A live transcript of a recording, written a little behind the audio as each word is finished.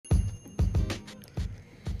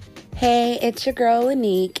Hey, it's your girl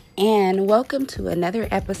Lanique, and welcome to another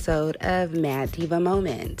episode of Mad Diva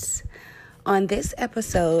Moments. On this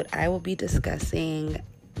episode, I will be discussing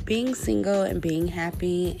being single and being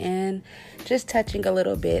happy and just touching a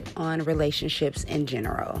little bit on relationships in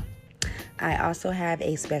general. I also have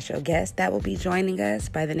a special guest that will be joining us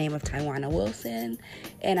by the name of Tywana Wilson,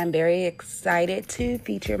 and I'm very excited to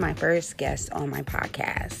feature my first guest on my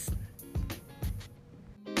podcast.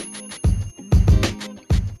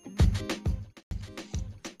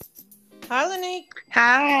 Hi, Lanique.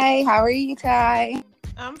 Hi, how are you, Ty?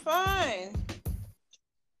 I'm fine.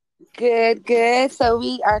 Good. So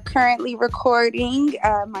we are currently recording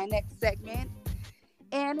my next segment,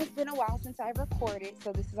 and it's been a while since I recorded,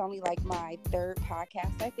 so this is only like my third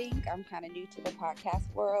podcast, I think. I'm kind of new to the podcast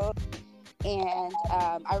world, and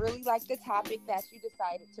I really like the topic that you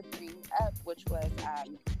decided to bring up, which was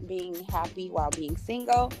being happy while being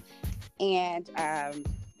single, and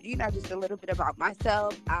just a little bit about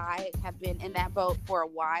myself. I have been in that boat for a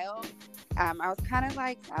while. I was kind of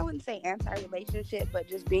like, I wouldn't say anti-relationship, but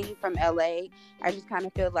just being from LA, I just kind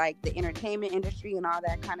of feel like the entertainment industry and all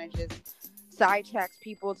that kind of just sidetracks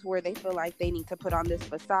people to where they feel like they need to put on this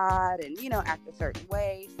facade and, act a certain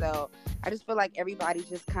way. So I just feel like everybody's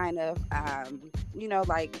just kind of,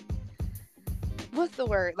 like, what's the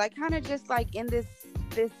word? Like, kind of just like in this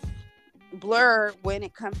blur when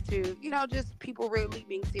it comes to just people really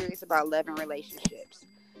being serious about love and relationships.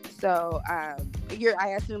 So I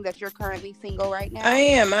assume that you're currently single right now. I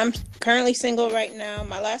am. I'm currently single right now.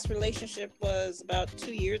 My last relationship was about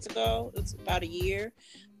 2 years ago. It's about a year,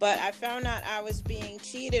 but I found out I was being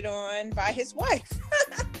cheated on by his wife.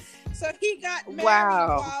 So he got married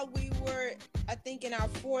while we were, I think, in our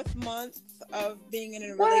 4th month of being in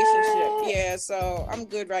a relationship. Yeah, so I'm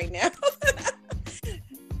good right now.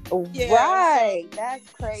 Yeah, right, so, that's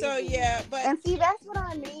crazy. So and see, that's what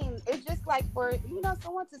I mean. It's just like for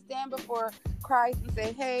someone to stand before Christ and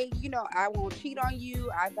say, "Hey, I won't cheat on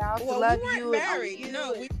you. I vow to love you." We weren't married. We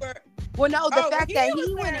were. Well, no, the fact that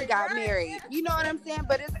he went and got married. You know what I'm saying?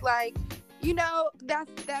 But it's like,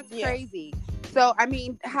 that's crazy. So, I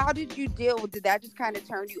mean, how did you deal with? Did that just kind of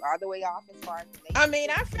turn you all the way off as far as? I mean,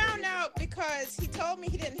 I found out because he told me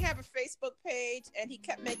he didn't have a Facebook page, and he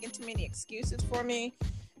kept making too many excuses for me.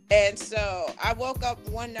 And so I woke up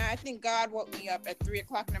one night, I think God woke me up at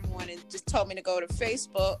 3:00 in the morning, just told me to go to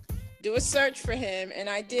Facebook, do a search for him. And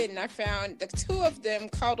I did. And I found the two of them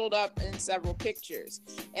cuddled up in several pictures.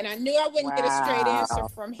 And I knew I wouldn't get a straight answer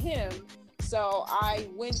from him. So I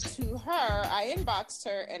went to her, I inboxed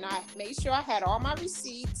her, and I made sure I had all my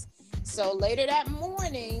receipts. So later that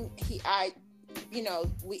morning, he and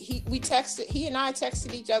I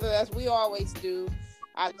texted each other as we always do.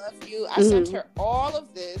 I love you. I sent her all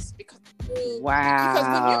of this because when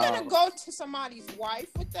you're going to go to somebody's wife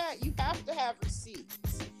with that, you have to have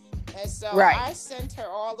receipts. And so I sent her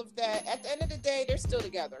all of that. At the end of the day, they're still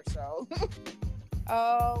together. So.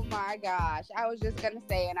 Oh my gosh. I was just going to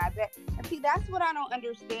say, and see, that's what I don't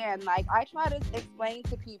understand. Like, I try to explain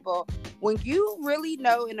to people, when you really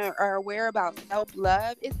know and are aware about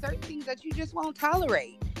self-love, it's certain things that you just won't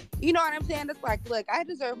tolerate. You know what I'm saying? It's like, look, I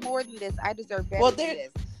deserve more than this. I deserve better than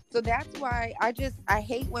this. So that's why I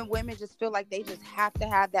hate when women just feel like they just have to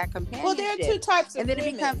have that companionship. Well, there are two types of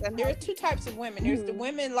women. There are two types of women. There's the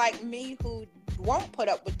women like me who won't put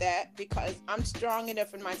up with that because I'm strong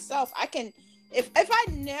enough in myself. I can, if I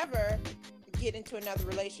never get into another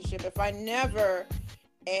relationship, if I never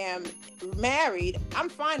am married, I'm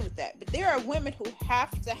fine with that. But there are women who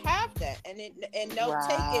have to have that, and they'll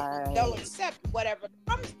take it, they'll accept whatever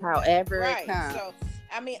comes, however it comes. So,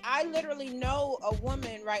 I mean, I literally know a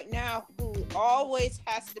woman right now who always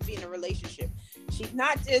has to be in a relationship. She's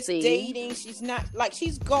not just dating. She's not like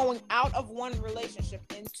she's going out of one relationship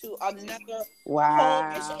into another.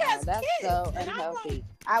 Wow, and she has that's kids. So unhealthy.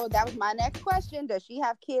 That was my next question. Does she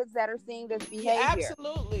have kids that are seeing this behavior? Yeah,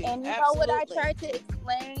 absolutely. And you know what I try to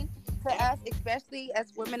explain to us, especially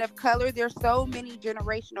as women of color, there's so many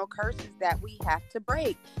generational curses that we have to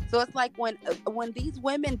break. So it's like when these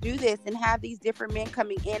women do this and have these different men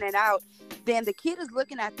coming in and out, then the kid is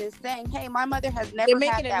looking at this saying, "Hey, my mother has never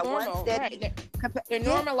had that normal, one steady." Right. They're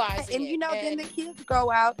normalizing it. And then the kids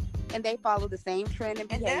go out and they follow the same trend and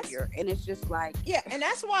behavior, and it's just like, and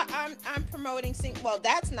that's why I'm promoting well,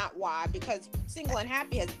 that's not why, because Single and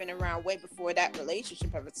Happy has been around way before that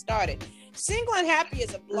relationship ever started. Single and Happy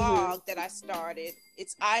is a blog that I started.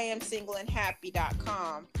 It's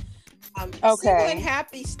iamsingleandhappy.com. Single and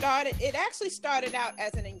Happy actually started out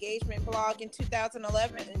as an engagement blog in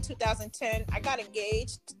 2011. In 2010, I got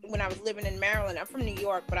engaged when I was living in Maryland. I'm from New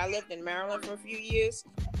York, but I lived in Maryland for a few years.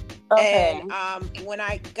 Okay. And when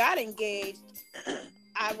I got engaged,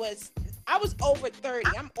 I was over 30.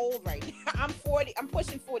 I'm old right now. I'm 40. I'm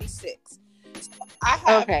pushing 46. So I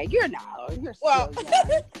have. Okay, you're not. You're Well, still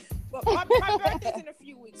young. well, my birthday's in a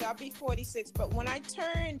few weeks. I'll be 46. But when I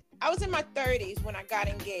was in my 30s when I got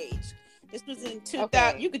engaged. This was in 2000.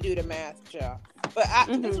 Okay. You could do the math, Joe. But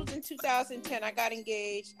this was in 2010. I got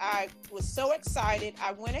engaged. I was so excited.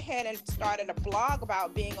 I went ahead and started a blog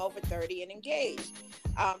about being over 30 and engaged.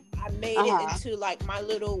 I made it into like my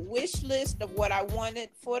little wish list of what I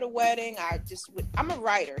wanted for the wedding. I'm a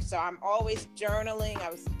writer, so I'm always journaling. I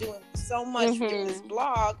was doing so much through this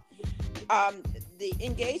blog. The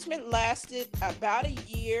engagement lasted about a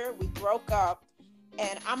year. We broke up.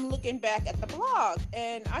 And I'm looking back at the blog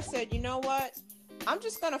and I said, you know what? I'm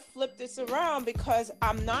just going to flip this around because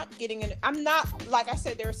I'm not, like I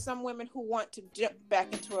said, there are some women who want to jump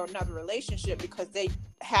back into another relationship because they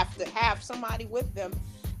have to have somebody with them.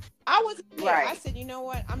 I wasn't there. Right. I said, you know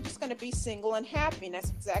what? I'm just going to be single and happy. And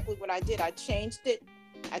that's exactly what I did. I changed it.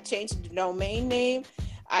 I changed the domain name.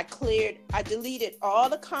 I deleted all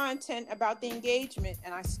the content about the engagement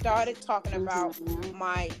and I started talking about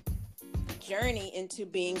my journey into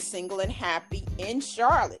being single and happy in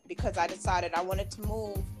Charlotte because I decided I wanted to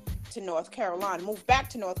move back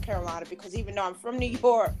to North Carolina because even though I'm from New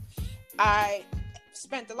York, I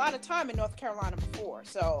spent a lot of time in North Carolina before.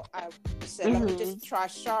 So I said, let me just try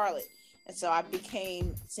Charlotte. And so I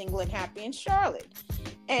became single and happy in Charlotte.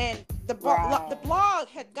 And the blog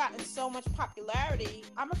had gotten so much popularity.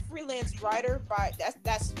 I'm a freelance writer, but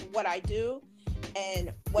that's what I do.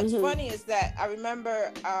 And what's funny is that I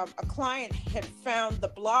remember a client had found the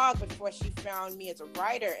blog before she found me as a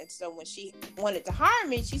writer. And so when she wanted to hire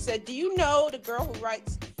me, she said, do you know the girl who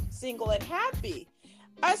writes Single and Happy?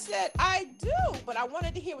 I said, I do, but I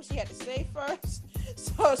wanted to hear what she had to say first.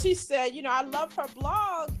 So she said, I love her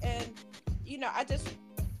blog. And,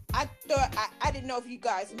 I thought, I didn't know if you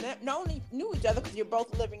guys knew each other because you're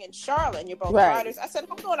both living in Charlotte and you're both writers. I said,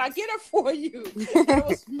 hold on, I'll get her for you. It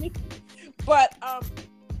was me. But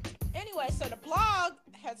anyway, so the blog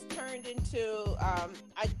has turned into,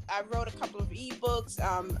 I wrote a couple of ebooks.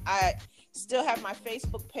 I still have my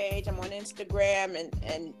Facebook page. I'm on Instagram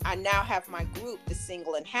and I now have my group, the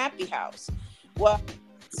Single and Happy House. Well,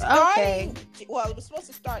 it was supposed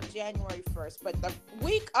to start January 1st, but the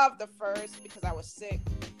week of the 1st, because I was sick,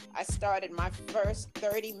 I started my first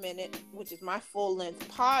 30-minute, which is my full-length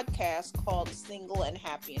podcast called Single and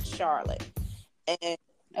Happy in Charlotte. And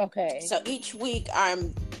so each week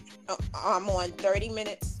I'm on 30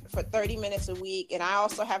 minutes for 30 minutes a week, and I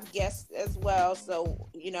also have guests as well. So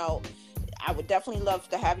I would definitely love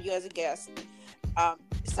to have you as a guest.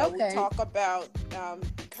 We talk about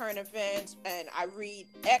current events, and I read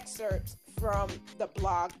excerpts from the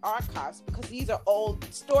blog archives because these are old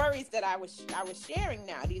stories that I was sharing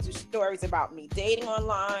now. These are stories about me dating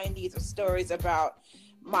online. These are stories about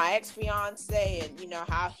my ex-fiance and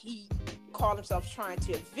how he called himself trying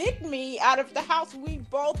to evict me out of the house we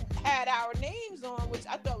both had our names on, which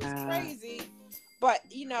I thought was crazy. But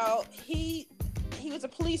he was a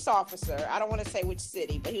police officer. I don't want to say which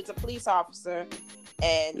city, but he was a police officer,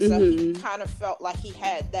 and so he kind of felt like he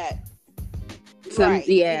had that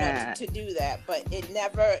to do that. But it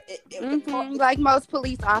never. Like most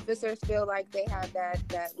police officers feel like they have that.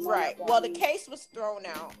 Right. Well, the case was thrown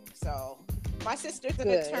out. So my sister's an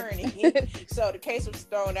attorney, so the case was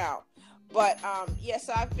thrown out. But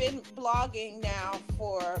so I've been blogging now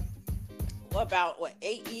for about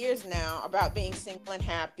 8 years now about being single and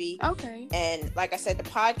happy. Okay. And like I said, the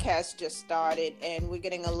podcast just started, and we're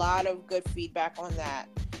getting a lot of good feedback on that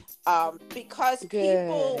because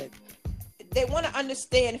people, they want to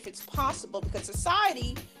understand if it's possible, because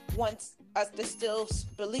society wants us to still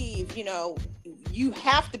believe, you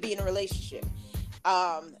have to be in a relationship.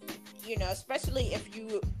 Especially if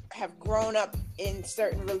you have grown up in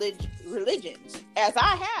certain religions, as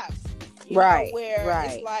I have, where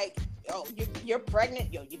it's like, oh, you're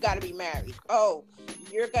pregnant, you got to be married. Oh,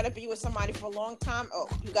 you're going to be with somebody for a long time. Oh,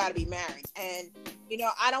 you got to be married. And,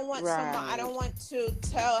 I don't want I don't want to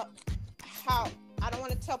tell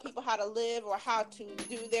people how to live or how to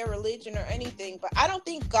do their religion or anything, but I don't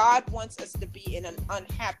think God wants us to be in an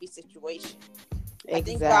unhappy situation. I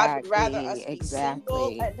think God would rather us be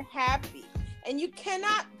single and happy. And you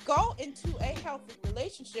cannot go into a healthy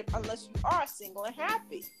relationship unless you are single and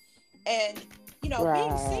happy. And,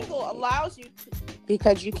 being single allows you to...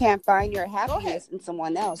 Because you can't find your happiness in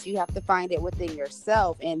someone else. You have to find it within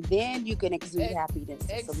yourself, and then you can exude happiness to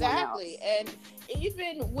someone else. Exactly. And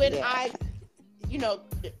even when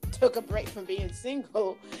took a break from being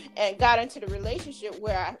single and got into the relationship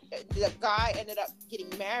where the guy ended up getting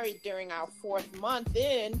married during our 4th month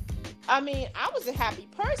in. I mean, I was a happy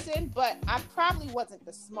person, but I probably wasn't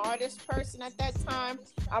the smartest person at that time.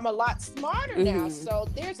 I'm a lot smarter now. So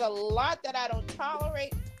there's a lot that I don't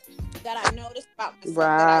tolerate that I noticed about myself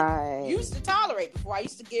that I used to tolerate before. I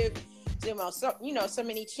used to give so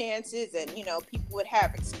many chances, and people would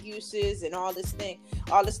have excuses and all this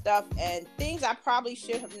stuff, and things I probably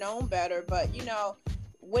should have known better. But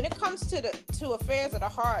when it comes to affairs of the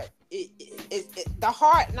heart, the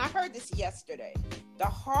heart, and I heard this yesterday, the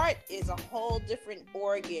heart is a whole different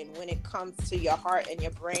organ when it comes to your heart and your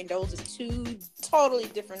brain. Those are 2 totally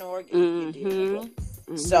different organs.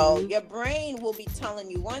 So your brain will be telling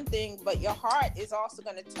you one thing, but your heart is also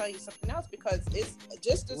going to tell you something else, because it's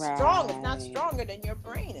just as strong, if not stronger, than your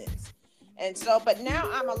brain is. And so, but now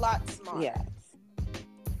I'm a lot smarter. Yes.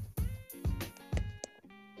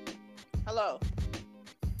 Hello.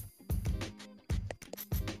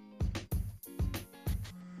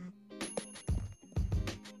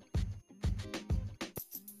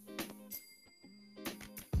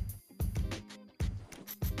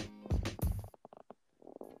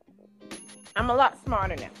 I'm a lot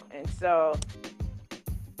smarter now, and so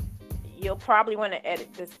you'll probably want to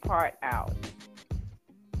edit this part out.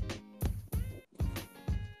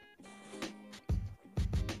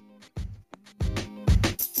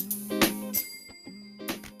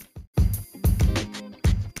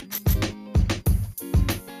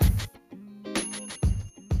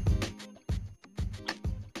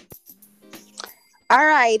 All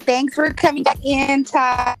right. Thanks for coming back in,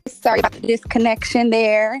 Ty. Sorry about the disconnection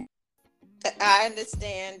there. I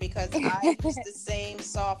understand, because I use the same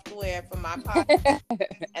software for my podcast,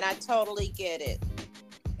 and I totally get it.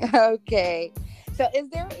 Okay. So is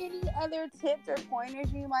there any other tips or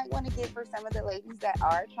pointers you might want to give for some of the ladies that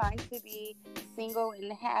are trying to be single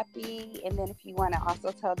and happy? And then if you want to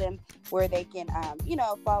also tell them where they can,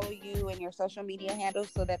 follow you and your social media handles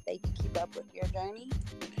so that they can keep up with your journey?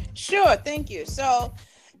 Sure. Thank you. So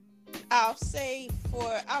I'll say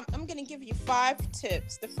I'm going to give you 5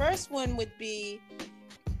 tips. The first one would be,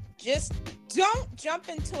 just don't jump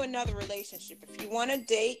into another relationship. If you want to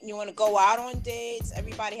date and you want to go out on dates,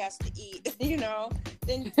 everybody has to eat,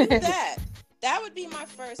 then do that. That would be my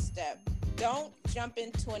first step. Don't jump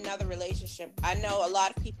into another relationship. I know a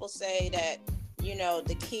lot of people say that,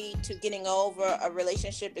 the key to getting over a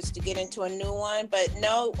relationship is to get into a new one. But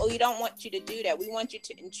no, we don't want you to do that. We want you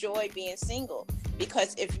to enjoy being single.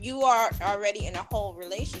 Because if you are already in a whole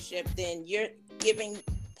relationship, then you're giving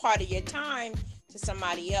part of your time to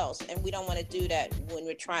somebody else. And we don't want to do that when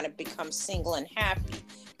we're trying to become single and happy.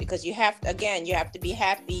 Because you have to be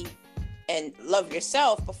happy and love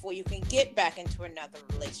yourself before you can get back into another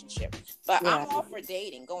relationship. But I'm all for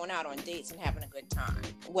dating, going out on dates and having a good time.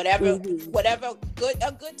 Whatever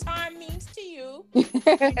a good time means to you,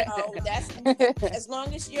 that's as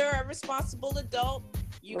long as you're a responsible adult,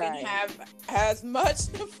 you can have as much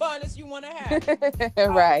fun as you want to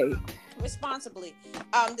have. Right. Responsibly.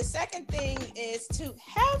 The second thing is to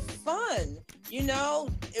have fun.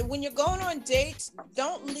 When you're going on dates,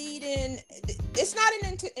 don't lead in. It's not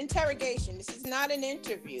an interrogation. This is not an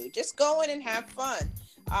interview. Just go in and have fun.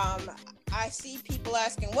 I see people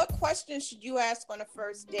asking, what questions should you ask on a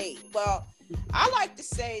first date? Well, I like to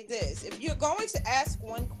say this. If you're going to ask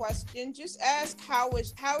one question, just ask, how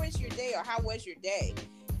is your day, or how was your day?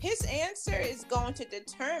 His answer is going to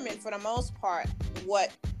determine, for the most part,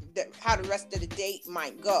 how the rest of the date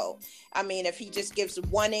might go. I mean, if he just gives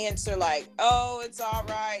one answer like, oh, it's all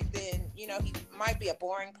right, then, he might be a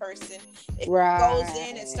boring person. If he goes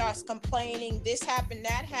in and starts complaining, this happened,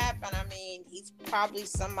 that happened, I mean, he's probably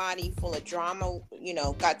somebody full of drama,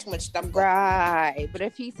 got too much stuff going on. Right. But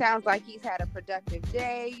if he sounds like he's had a productive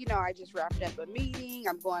day, I just wrapped up a meeting,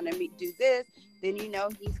 I'm going to do this, then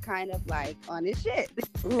he's kind of like on his shit.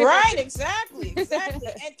 Right, exactly. And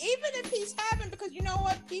even if he's having, because you know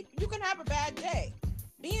what, you can have a bad day.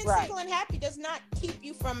 Being single and happy does not keep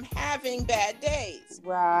you from having bad days.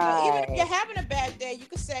 Right. Even if you're having a bad day, you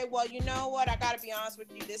could say, well, you know what, I got to be honest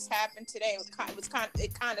with you, this happened today.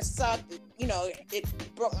 It kind of sucked.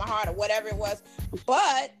 It broke my heart, or whatever it was.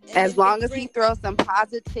 But as long as he throws some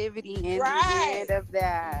positivity in the end of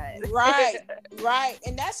that. Right.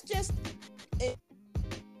 And that's just it.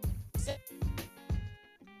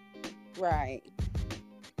 Right.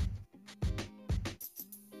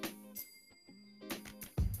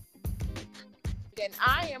 Then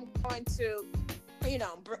I am going to,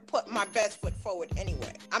 put my best foot forward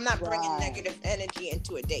anyway. I'm not bringing negative energy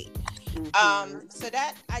into a date. So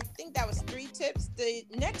that, I think that was 3 tips. The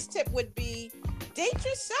next tip would be, date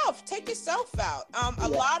yourself. Take yourself out. A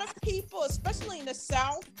lot of people, especially in the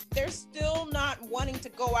South, they're still not wanting to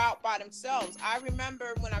go out by themselves. I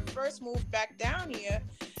remember when I first moved back down here,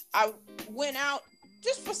 I went out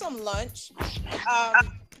just for some lunch.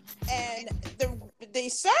 And the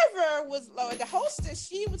server was, or the hostess,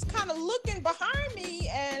 she was kind of looking behind me,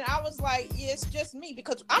 and I was like, yeah, it's just me,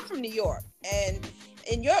 because I'm from New York, and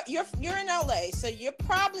you're in LA, so you're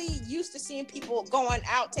probably used to seeing people going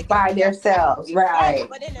out taking by themselves, right?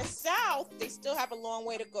 But in the South, they still have a long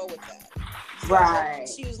way to go with that. So right.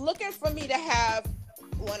 She was looking for me to have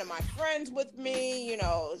one of my friends with me, you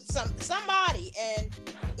know, somebody. And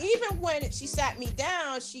even when she sat me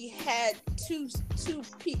down, she had two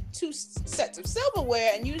sets of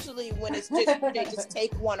silverware, and usually when it's just they just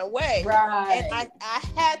take one away. Right. And I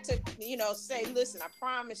had to, you know, say, listen, I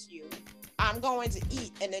promise you, I'm going to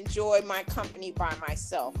eat and enjoy my company by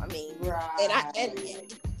myself. I mean,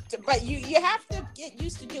 right. But you have to get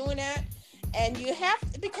used to doing that. And you have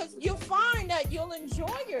to, because you'll find that you'll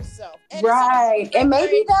enjoy yourself. And right. And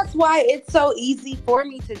maybe that's why it's so easy for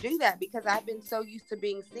me to do that, because I've been so used to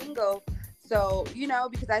being single. So, you know,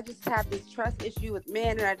 because I just have this trust issue with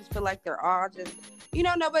men, and I just feel like they're all just, you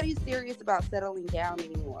know, nobody's serious about settling down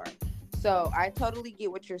anymore. So I totally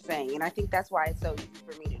get what you're saying. And I think that's why it's so easy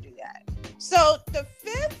for me to do that. So the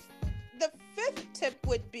fifth tip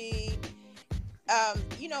would be,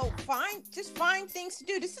 you know, find things to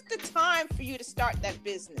do. This is the time for you to start that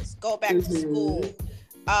business. Go back to school,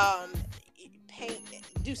 paint,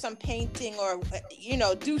 do some painting, or, you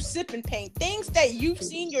know, do sip and paint. Things that you've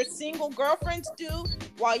seen your single girlfriends do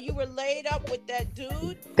while you were laid up with that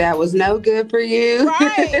dude. That was no good for you.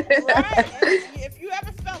 Right. And if you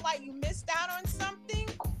ever felt like you missed out on something,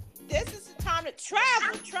 this is the time to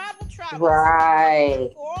travel.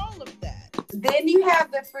 Right. For all of that. Then you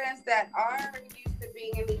have the friends that are used to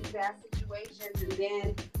being in these bad situations, and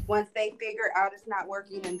then once they figure out it's not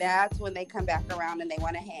working, and that's when they come back around and they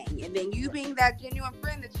want to hang. And then you, being that genuine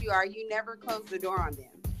friend that you are, you never close the door on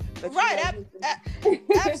them. But right,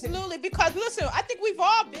 absolutely. Because listen, I think we've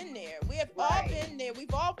all been there. We have all been there.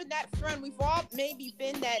 We've all been that friend. We've all maybe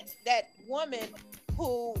been that woman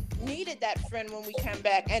who needed that friend when we come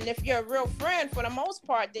back. And if you're a real friend, for the most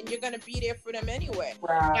part, then you're going to be there for them anyway.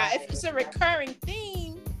 Right. Now, if it's a recurring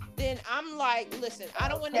theme, then I'm like, listen, I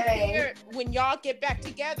don't want to hear when y'all get back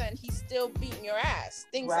together and he's still beating your ass.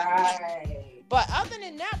 Things like that. But other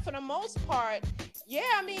than that, for the most part, yeah,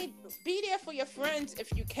 I mean, be there for your friends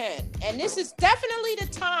if you can. And this is definitely the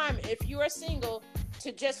time, if you are single,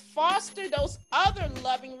 to just foster those other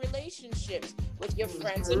loving relationships with your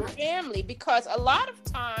friends and family, because a lot of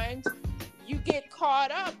times you get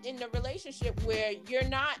caught up in the relationship where you're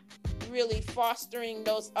not really fostering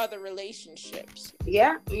those other relationships.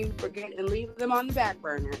 Yeah, you forget and leave them on the back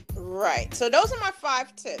burner. Right. So those are my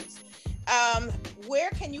 5 tips. Where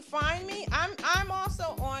can you find me? I'm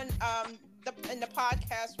also on in the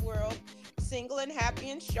podcast world, Single and Happy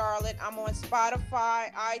in Charlotte. I'm on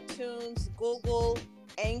Spotify, iTunes, Google,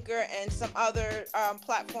 Anchor, and some other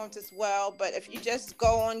platforms as well. But if you just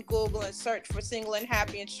go on Google and search for Single and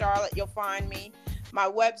Happy in Charlotte, you'll find me. My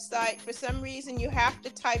website, for some reason, you have to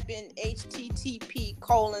type in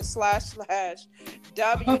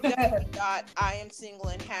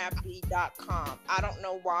http://www.iamsingleandhappy.com. I don't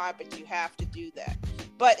know why, but you have to do that.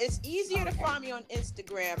 But it's easier to find me on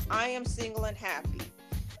Instagram. I am Single and Happy.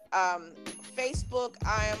 Facebook,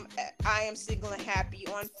 I am Single and Happy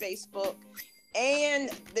on Facebook. And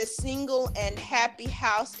the Single and Happy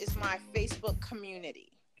House is my Facebook community.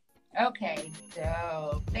 Okay,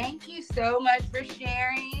 so thank you so much for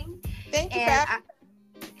sharing. Thank you,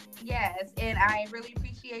 yes, and I really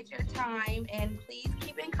appreciate your time. And please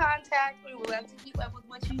keep in contact. We would love to keep up with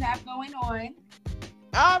what you have going on.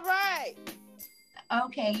 All right.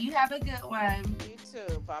 Okay, you have a good one. You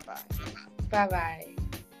too. Bye-bye. Bye-bye.